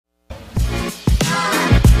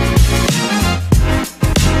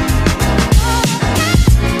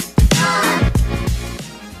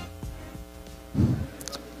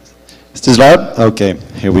Is this loud? Okay,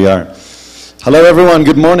 here we are. Hello everyone,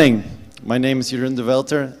 good morning. My name is Jeroen de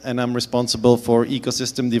Welter and I'm responsible for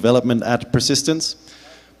ecosystem development at Persistence.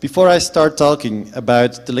 Before I start talking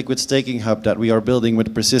about the liquid staking hub that we are building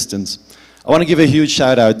with Persistence, I want to give a huge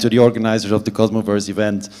shout out to the organizers of the Cosmoverse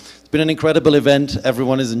event. It's been an incredible event,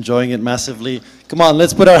 everyone is enjoying it massively. Come on,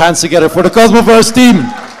 let's put our hands together for the Cosmoverse team.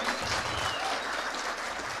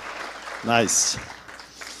 Nice.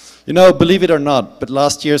 You know, believe it or not, but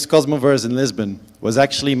last year's Cosmoverse in Lisbon was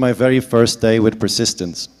actually my very first day with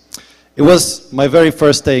Persistence. It was my very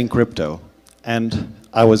first day in crypto, and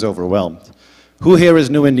I was overwhelmed. Who here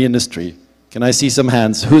is new in the industry? Can I see some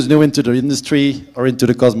hands? Who's new into the industry or into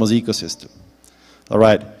the Cosmos ecosystem? All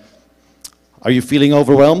right. Are you feeling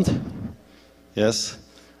overwhelmed? Yes?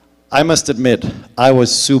 I must admit, I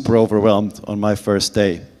was super overwhelmed on my first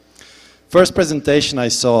day. First presentation I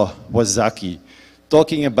saw was Zaki,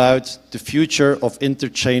 talking about the future of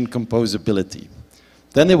interchain composability.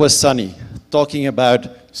 Then there was Sunny, talking about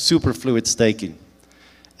superfluid staking.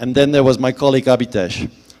 And then there was my colleague Abhitesh,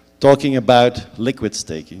 talking about liquid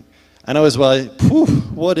staking. And I was like,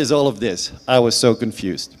 what is all of this? I was so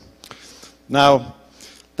confused. Now,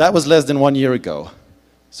 that was less than 1 year ago.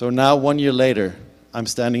 So now, 1 year later, I'm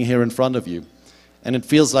standing here in front of you. And it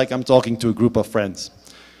feels like I'm talking to a group of friends.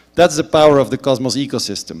 That's the power of the Cosmos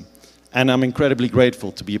ecosystem. And I'm incredibly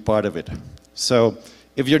grateful to be a part of it. So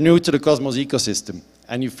if you're new to the Cosmos ecosystem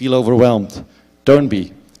and you feel overwhelmed, don't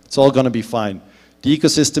be. It's all going to be fine. The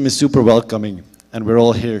ecosystem is super welcoming, and we're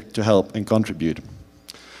all here to help and contribute.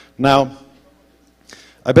 Now,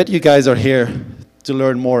 I bet you guys are here to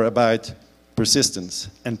learn more about persistence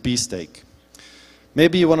and pSTAKE.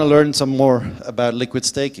 Maybe you want to learn some more about liquid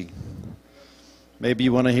staking. Maybe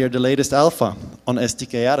you want to hear the latest alpha on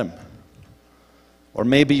stkATOM. Or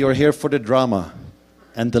maybe you're here for the drama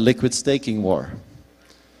and the liquid staking war.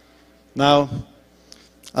 Now,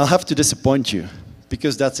 I'll have to disappoint you,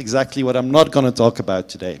 because that's exactly what I'm not going to talk about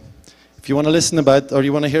today. If you want to listen about, or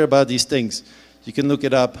you want to hear about these things, you can look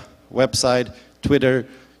it up, website, Twitter,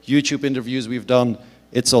 YouTube interviews we've done,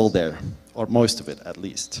 it's all there, or most of it at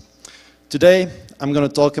least. Today, I'm going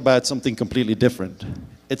to talk about something completely different.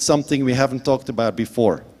 It's something we haven't talked about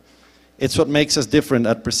before. It's what makes us different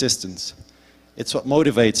at Persistence. It's what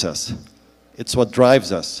motivates us. It's what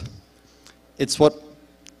drives us. It's what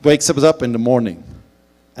wakes us up in the morning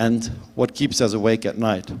and what keeps us awake at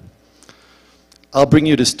night. I'll bring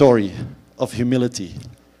you the story of humility,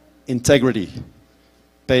 integrity,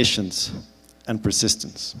 patience, and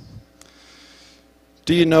persistence.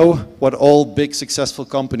 Do you know what all big successful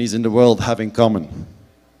companies in the world have in common?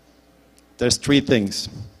 There's three things.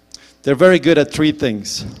 They're very good at three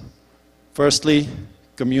things. Firstly,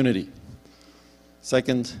 community.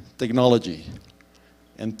 Second, technology.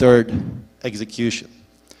 And third, execution.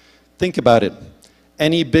 Think about it.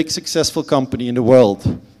 Any big successful company in the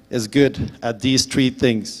world is good at these three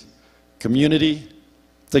things: community,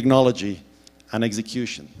 technology, and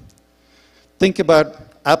execution. Think about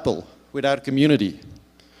Apple without community.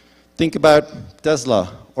 Think about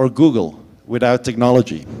Tesla or Google without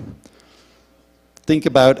technology. Think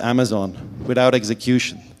about Amazon without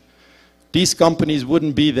execution. These companies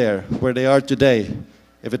wouldn't be there where they are today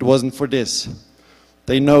if it wasn't for this.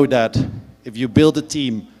 They know that if you build a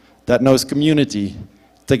team that knows community,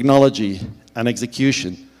 technology, and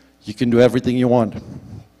execution, you can do everything you want.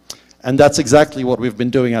 And that's exactly what we've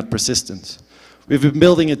been doing at Persistence. We've been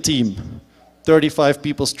building a team, 35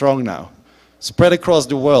 people strong now, spread across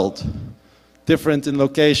the world, different in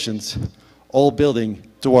locations, all building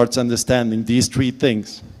towards understanding these three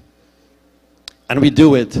things. And we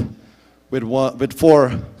do it with four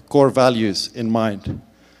core values in mind: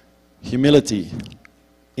 humility,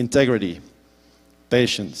 integrity,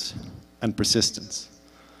 patience, and persistence.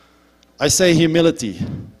 I say humility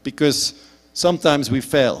because sometimes we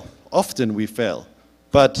fail, often we fail,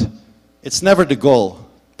 but it's never the goal,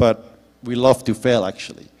 but we love to fail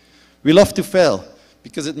actually. We love to fail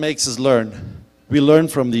because it makes us learn. We learn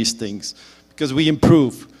from these things because we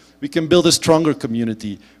improve. We can build a stronger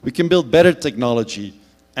community, we can build better technology,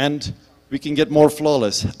 and we can get more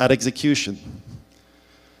flawless at execution.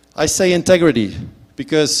 I say integrity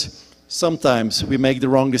because sometimes we make the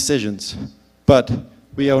wrong decisions, but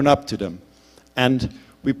we own up to them, and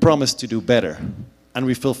we promise to do better, and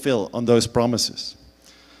we fulfill on those promises.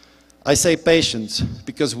 I say patience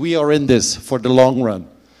because we are in this for the long run.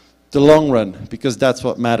 The long run, because that's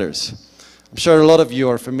what matters. I'm sure a lot of you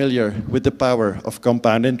are familiar with the power of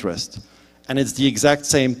compound interest, and it's the exact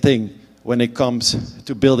same thing when it comes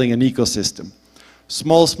to building an ecosystem.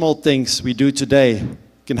 Small things we do today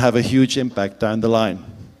can have a huge impact down the line.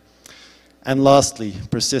 And lastly,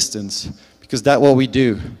 persistence, because that's what we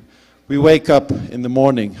do. We wake up in the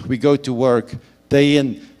morning, we go to work, day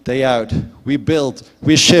in, day out, we build,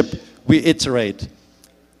 we ship, we iterate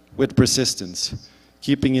with persistence,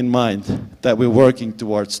 keeping in mind that we're working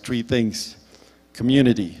towards three things: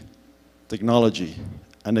 community, technology,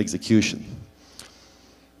 and execution.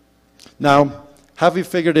 Now, have we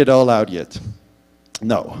figured it all out yet?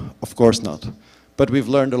 No, of course not. But we've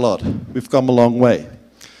learned a lot. We've come a long way.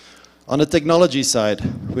 On the technology side,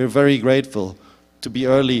 we're very grateful to be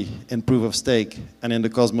early in proof of stake and in the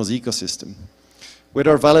Cosmos ecosystem. With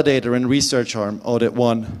our validator and research arm, Audit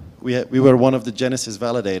One, we were one of the Genesis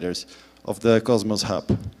validators of the Cosmos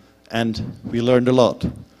Hub, and we learned a lot.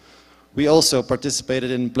 We also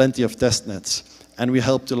participated in plenty of testnets, and we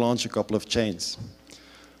helped to launch a couple of chains.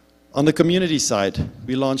 On the community side,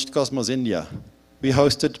 we launched Cosmos India. We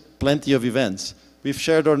hosted plenty of events. We've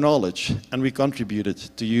shared our knowledge, and we contributed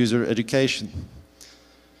to user education.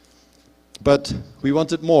 But we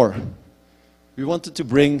wanted more. We wanted to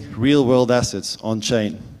bring real-world assets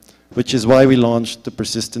on-chain, which is why we launched the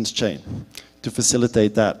Persistence chain, to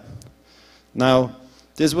facilitate that. Now,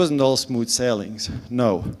 this wasn't all smooth sailings.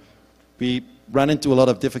 No. We ran into a lot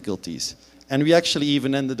of difficulties, and we actually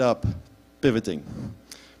even ended up pivoting.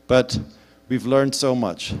 But we've learned so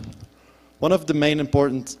much. One of the main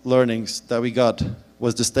important learnings that we got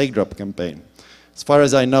was the stake drop campaign. As far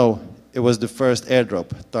as I know, it was the first airdrop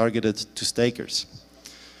targeted to stakers.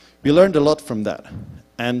 We learned a lot from that,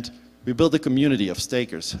 and we built a community of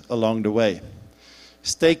stakers along the way.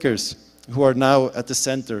 Stakers who are now at the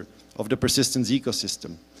center of the Persistence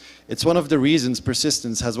ecosystem. It's one of the reasons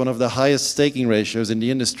Persistence has one of the highest staking ratios in the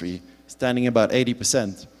industry, standing about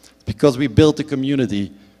 80%, because we built a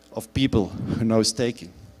community of people who know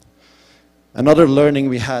staking. Another learning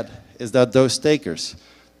we had is that those stakers,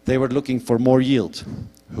 they were looking for more yield.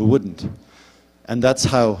 Who wouldn't? And that's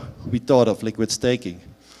how we thought of liquid staking.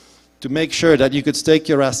 To make sure that you could stake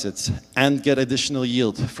your assets and get additional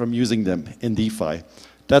yield from using them in DeFi.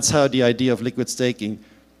 That's how the idea of liquid staking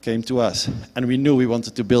came to us, and we knew we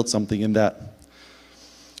wanted to build something in that.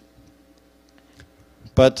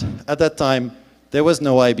 But at that time, there was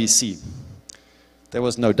no IBC. There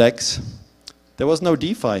was no DEX. There was no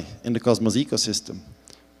DeFi in the Cosmos ecosystem.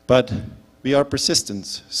 But we are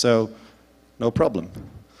Persistence, so no problem.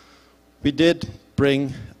 We did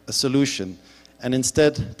bring a solution, and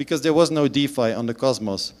instead, because there was no DeFi on the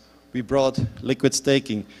Cosmos, we brought liquid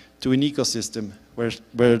staking to an ecosystem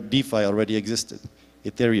where DeFi already existed,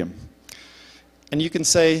 Ethereum. And you can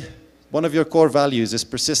say one of your core values is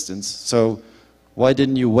persistence, so why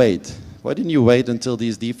didn't you wait? Why didn't you wait until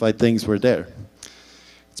these DeFi things were there?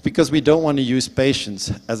 It's because we don't want to use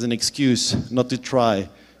patience as an excuse not to try,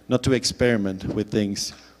 not to experiment with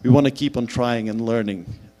things. We want to keep on trying and learning,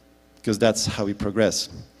 because that's how we progress.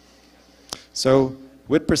 So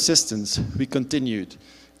with persistence, we continued,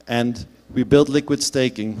 and we built liquid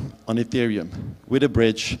staking on Ethereum with a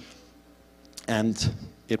bridge, and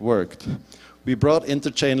it worked. We brought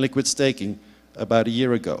interchain liquid staking about a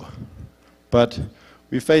year ago, but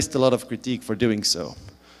we faced a lot of critique for doing so.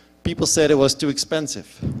 People said it was too expensive.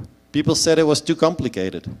 People said it was too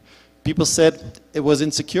complicated. People said it was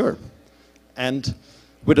insecure. And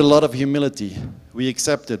with a lot of humility, we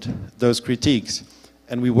accepted those critiques,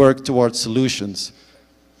 and we worked towards solutions.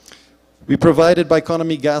 We provided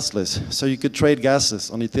Biconomy gasless, so you could trade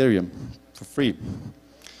gases on Ethereum for free.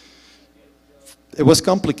 It was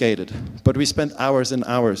complicated, but we spent hours and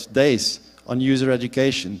hours, days, on user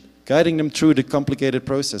education, guiding them through the complicated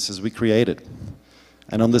processes we created.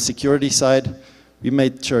 And on the security side, we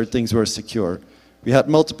made sure things were secure. We had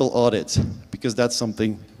multiple audits, because that's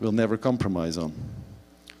something we'll never compromise on.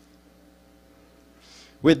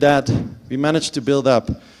 With that, we managed to build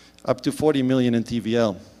up to 40 million in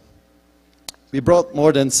TVL. We brought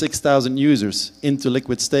more than 6,000 users into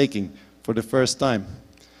liquid staking for the first time,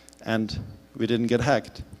 and we didn't get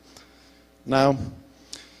hacked. Now,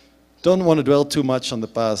 don't want to dwell too much on the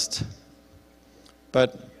past,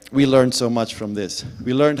 but we learned so much from this.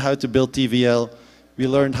 We learned how to build TVL, we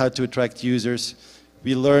learned how to attract users,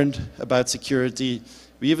 we learned about security,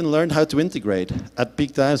 we even learned how to integrate. At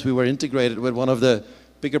peak times, we were integrated with one of the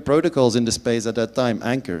bigger protocols in the space at that time,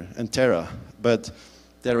 Anchor and Terra. But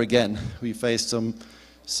there again, we faced some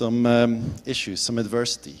issues, some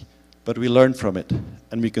adversity. But we learned from it,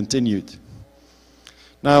 and we continued.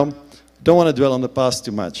 Now, don't want to dwell on the past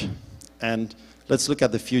too much, and let's look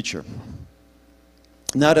at the future.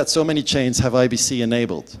 Now that so many chains have IBC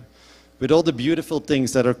enabled, with all the beautiful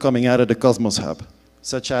things that are coming out of the Cosmos Hub,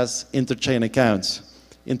 such as interchain accounts,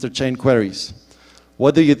 interchain queries,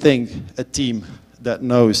 what do you think a team that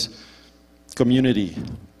knows community,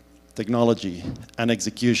 technology, and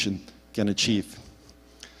execution can achieve.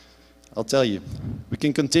 I'll tell you, we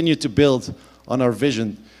can continue to build on our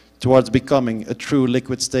vision towards becoming a true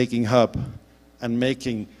liquid staking hub and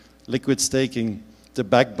making liquid staking the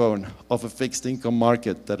backbone of a fixed income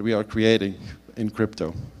market that we are creating in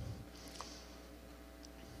crypto.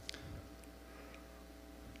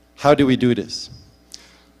 How do we do this?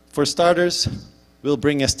 For starters, we'll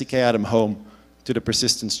bring stkATOM home to the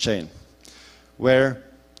persistence chain, where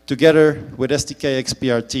together with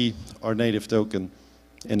stkXPRT, our native token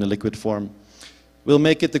in a liquid form, we'll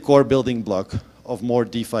make it the core building block of more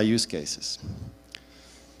DeFi use cases.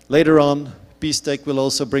 Later on, pSTAKE will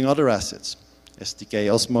also bring other assets.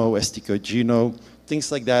 stkOsmo, stkGeno,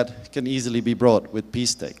 things like that can easily be brought with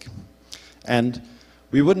pSTAKE. And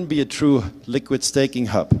we wouldn't be a true liquid staking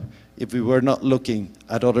hub if we were not looking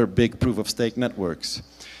at other big proof-of-stake networks.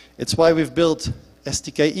 It's why we've built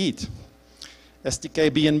stkETH,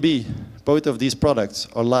 stkBNB. Both of these products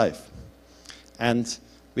are live. And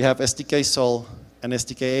we have stkSol and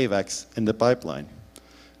stkAVAX in the pipeline.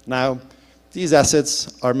 Now, these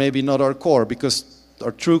assets are maybe not our core, because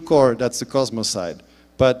our true core, that's the Cosmos side.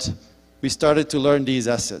 But we started to learn these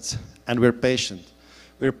assets, and we're patient.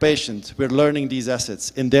 We're patient. We're learning these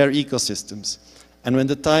assets in their ecosystems. And when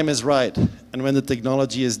the time is right, and when the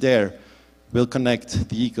technology is there, we'll connect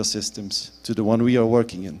the ecosystems to the one we are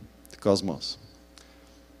working in, the Cosmos.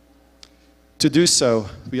 To do so,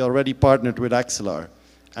 we already partnered with Axelar,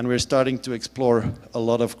 and we're starting to explore a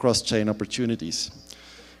lot of cross-chain opportunities.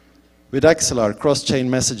 With Axelar, cross-chain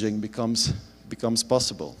messaging becomes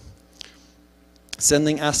possible.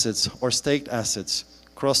 Sending assets or staked assets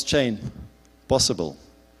cross-chain, possible.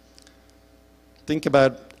 Think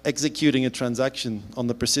about executing a transaction on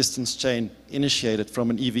the persistence chain initiated from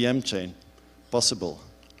an EVM chain, possible.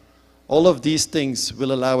 All of these things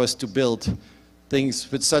will allow us to build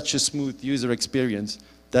things with such a smooth user experience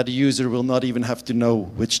that a user will not even have to know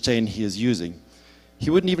which chain he is using. He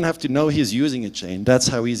wouldn't even have to know he is using a chain. That's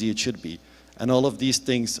how easy it should be. And all of these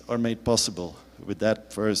things are made possible with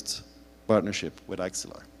that first partnership with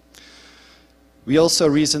Axelar. We also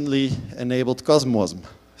recently enabled Cosmosm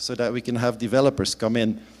so that we can have developers come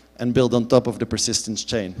in and build on top of the persistence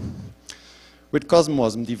chain. With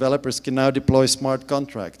Cosmosm, developers can now deploy smart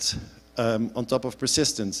contracts on top of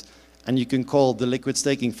persistence, and you can call the liquid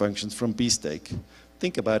staking functions from pSTAKE.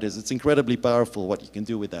 Think about it, it's incredibly powerful what you can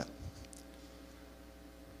do with that.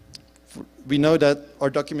 We know that our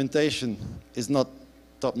documentation is not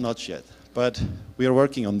top-notch yet, but we are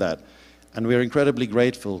working on that, and we are incredibly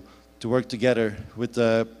grateful to work together with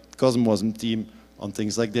the Cosmosm team on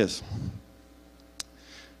things like this.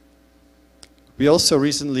 We also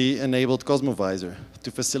recently enabled Cosmovisor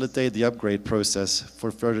to facilitate the upgrade process for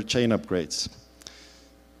further chain upgrades.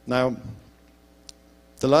 Now,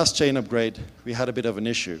 the last chain upgrade, we had a bit of an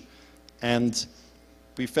issue, and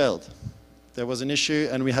we failed. There was an issue,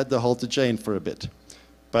 and we had to halt the chain for a bit.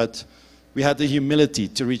 But we had the humility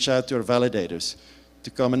to reach out to our validators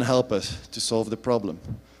to come and help us to solve the problem.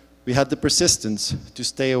 We had the persistence to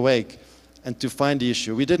stay awake and to find the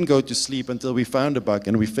issue. We didn't go to sleep until we found a bug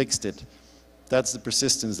and we fixed it. That's the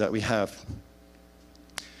persistence that we have.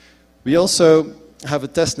 We also have a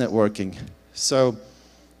testnet working. So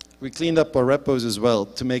we cleaned up our repos as well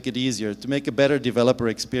to make it easier, to make a better developer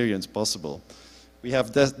experience possible. We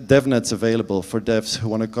have devnets available for devs who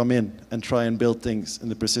want to come in and try and build things in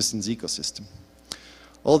the persistence ecosystem.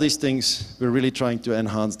 All these things, we're really trying to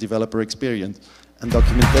enhance developer experience and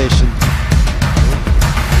documentation.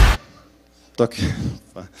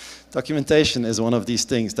 Documentation is one of these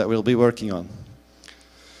things that we'll be working on.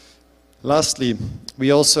 Lastly,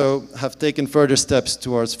 we also have taken further steps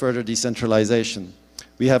towards further decentralization.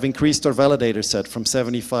 We have increased our validator set from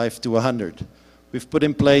 75 to 100. We've put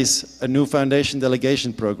in place a new foundation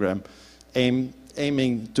delegation program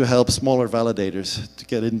aiming to help smaller validators to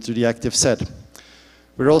get into the active set.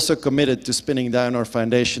 We're also committed to spinning down our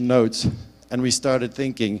foundation nodes, and we started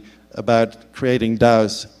thinking about creating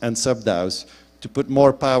DAOs and sub-DAOs to put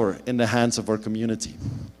more power in the hands of our community.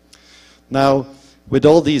 Now, with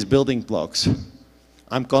all these building blocks,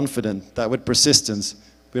 I'm confident that with persistence,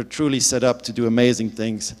 we're truly set up to do amazing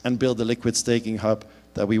things and build the liquid staking hub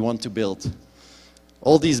that we want to build.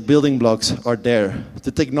 All these building blocks are there.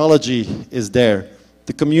 The technology is there.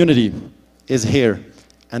 The community is here.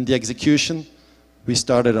 And the execution, we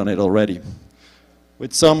started on it already.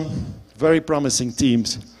 With some very promising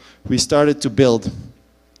teams, we started to build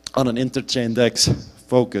on an interchain DEX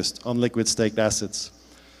focused on liquid staked assets.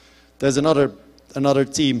 There's another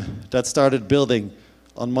team that started building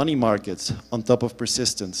on money markets on top of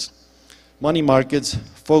persistence. money markets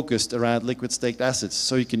focused around liquid staked assets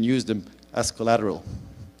so you can use them as collateral.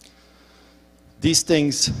 These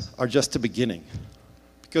things are just the beginning,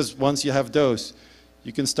 because once you have those,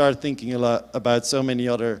 you can start thinking a lot about so many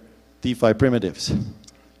other DeFi primitives.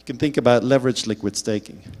 You can think about leveraged liquid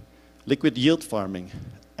staking, liquid yield farming,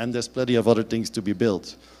 and there's plenty of other things to be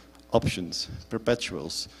built. Options,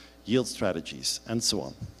 perpetuals, yield strategies, and so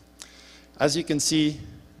on. As you can see,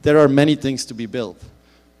 there are many things to be built,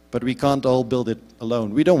 but we can't all build it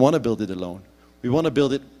alone. We don't want to build it alone. We want to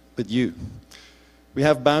build it with you. We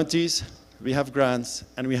have bounties, we have grants,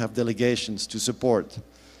 and we have delegations to support.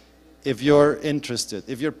 If you're interested,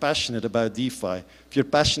 if you're passionate about DeFi, if you're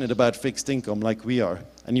passionate about fixed income like we are,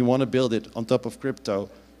 and you want to build it on top of crypto,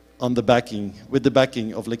 with the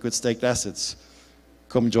backing of liquid staked assets,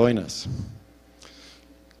 come join us.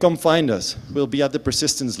 Come find us. We'll be at the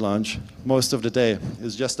Persistence Lounge most of the day.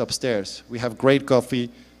 It's just upstairs. We have great coffee.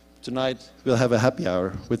 Tonight, we'll have a happy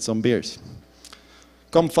hour with some beers.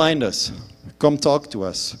 Come find us. Come talk to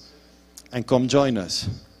us. And come join us.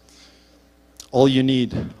 All you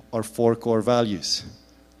need are 4 core values: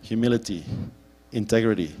 humility,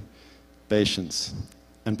 integrity, patience,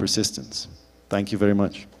 and persistence. Thank you very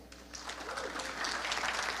much.